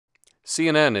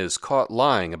CNN is caught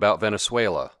lying about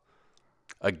Venezuela.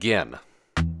 Again.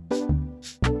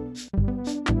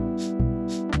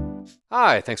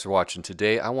 Hi, thanks for watching.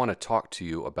 Today I want to talk to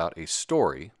you about a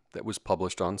story that was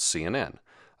published on CNN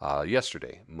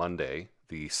yesterday, Monday,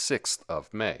 the 6th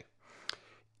of May.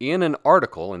 In an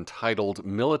article entitled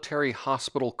Military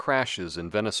Hospital Crashes in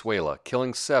Venezuela,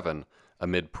 Killing 7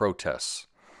 Amid Protests.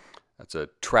 That's a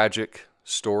tragic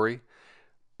story,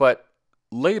 but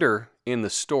later in the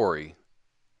story,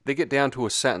 they get down to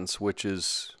a sentence which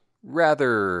is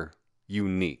rather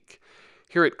unique.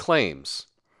 Here it claims,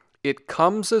 "It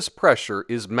comes as pressure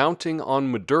is mounting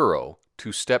on Maduro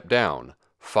to step down,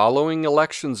 following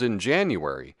elections in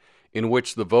January, in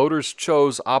which the voters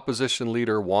chose opposition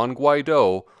leader Juan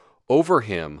Guaido over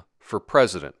him for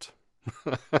president."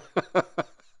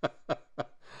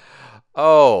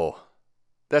 Oh,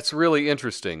 that's really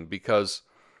interesting because,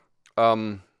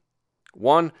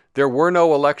 one, there were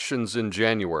no elections in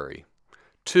January.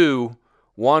 Two,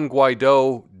 Juan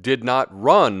Guaido did not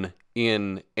run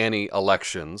in any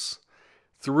elections.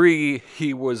 Three,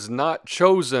 he was not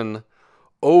chosen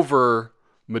over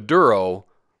Maduro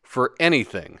for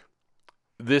anything.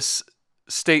 This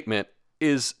statement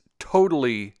is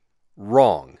totally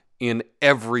wrong in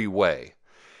every way.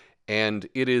 And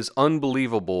it is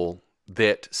unbelievable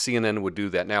that CNN would do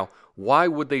that. Now, why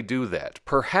would they do that?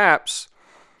 Perhaps,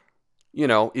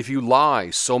 if you lie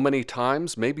so many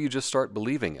times, maybe you just start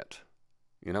believing it.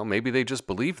 Maybe they just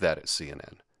believe that at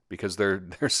CNN because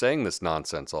they're saying this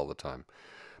nonsense all the time.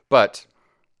 But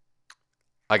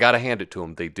I got to hand it to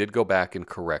them. They did go back and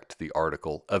correct the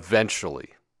article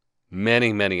eventually.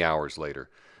 Many, many hours later,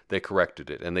 they corrected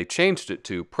it. And they changed it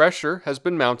to, "Pressure has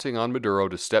been mounting on Maduro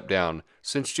to step down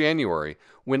since January,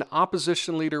 when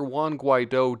opposition leader Juan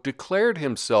Guaido declared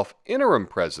himself interim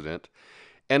president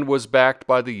and was backed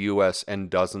by the U.S. and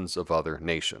dozens of other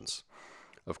nations."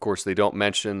 Of course, they don't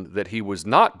mention that he was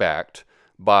not backed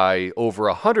by over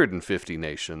 150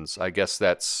 nations. I guess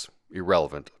that's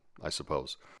irrelevant, I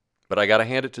suppose. But I got to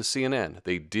hand it to CNN.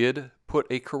 They did put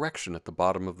a correction at the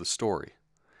bottom of the story.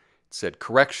 It said,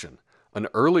 "Correction. An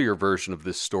earlier version of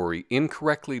this story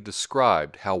incorrectly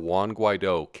described how Juan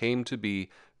Guaido came to be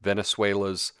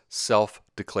Venezuela's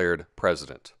self-declared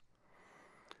president."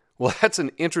 Well, that's an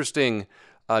interesting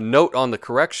note on the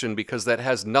correction because that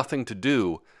has nothing to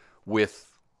do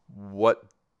with what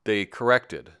they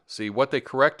corrected. See, what they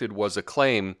corrected was a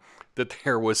claim that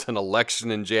there was an election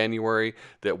in January,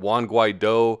 that Juan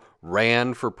Guaido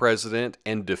ran for president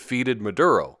and defeated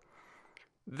Maduro.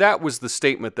 That was the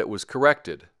statement that was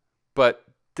corrected. But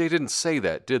they didn't say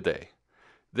that, did they?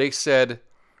 They said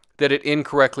that it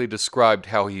incorrectly described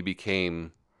how he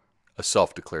became a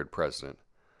self-declared president.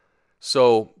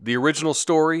 So the original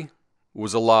story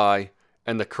was a lie,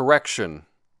 and the correction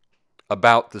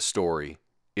about the story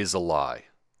is a lie.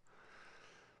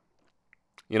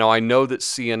 I know that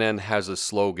CNN has a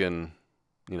slogan,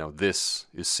 "This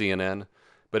is CNN,"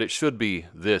 but it should be,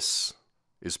 "This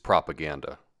is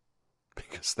propaganda,"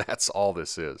 because that's all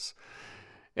this is.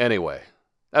 Anyway,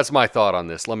 that's my thought on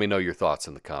this. Let me know your thoughts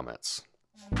in the comments.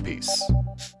 Peace.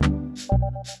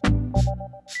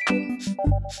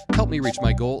 Help me reach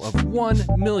my goal of 1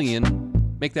 million.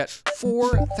 Make that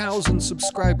 4,000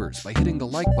 subscribers by hitting the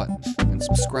like button and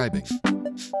subscribing.